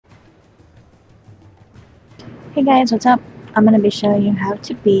Hey guys, what's up? I'm going to be showing you how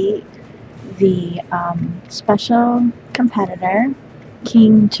to beat the special competitor,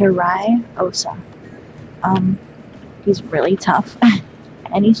 King Turai Ossa. He's really tough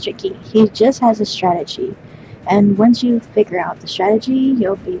and he's tricky. He just has a strategy, and once you figure out the strategy,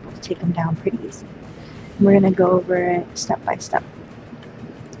 you'll be able to take him down pretty easy. We're going to go over it step by step.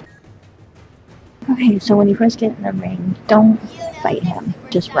 Okay, so when you first get in the ring, don't fight him,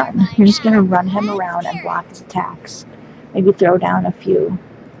 just run. You're just going to run him around and block his attacks. Maybe throw down a few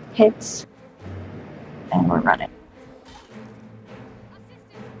hits, and we're running.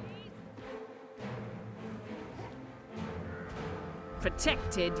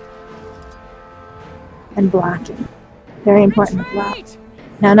 Protected. And blocking. Very important to block.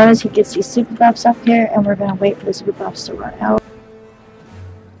 Now notice he gets these super buffs up here, and we're going to wait for the super buffs to run out.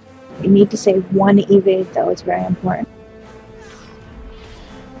 You need to save one evade though, it's very important.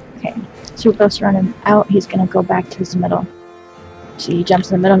 Okay, super buffs running out, he's going to go back to his middle. So he jumps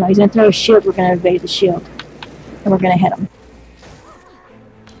in the middle, now he's going to throw a shield, we're going to evade the shield. And we're going to hit him.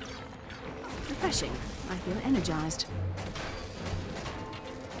 Refreshing, I feel energized.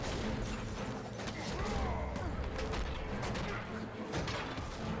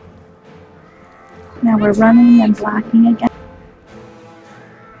 Now we're running and blocking again.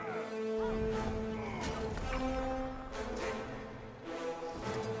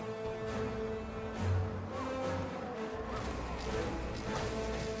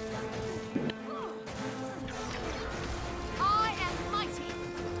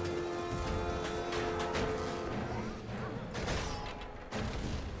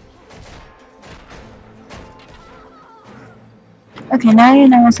 Okay, now you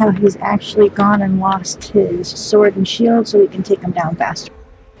notice how he's actually gone and lost his sword and shield, so we can take him down faster.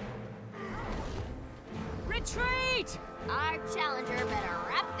 Retreat! Our challenger better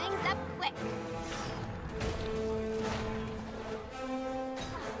wrap things up quick.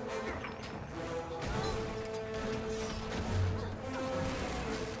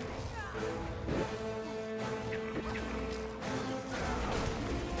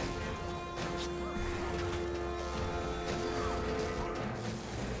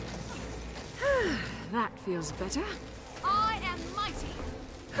 That feels better. I am mighty.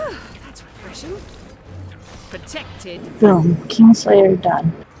 That's refreshing. Protected. Boom, Kingslayer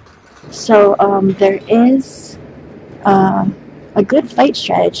done. So there is a good fight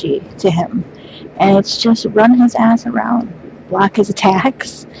strategy to him, and it's just run his ass around, block his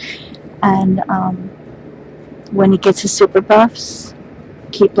attacks, and when he gets his super buffs,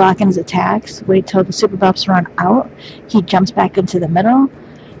 keep blocking his attacks, wait till the super buffs run out, he jumps back into the middle.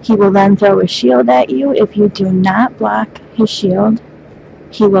 He will then throw a shield at you. If you do not block his shield,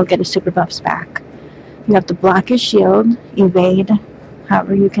 he will get his super buffs back. You have to block his shield, evade,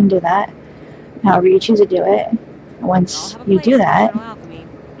 however you can do that, however you choose to do it. Once you do that,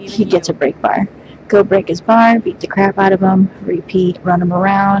 he gets a break bar. Go break his bar, beat the crap out of him, repeat, run him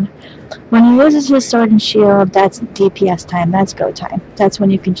around. When he uses his sword and shield, that's DPS time, that's go time. That's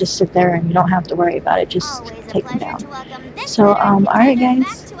when you can just sit there and you don't have to worry about it, just take him down. So, alright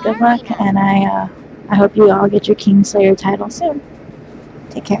guys, good luck, and I hope you all get your Kingslayer title soon.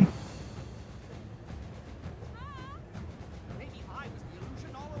 Take care.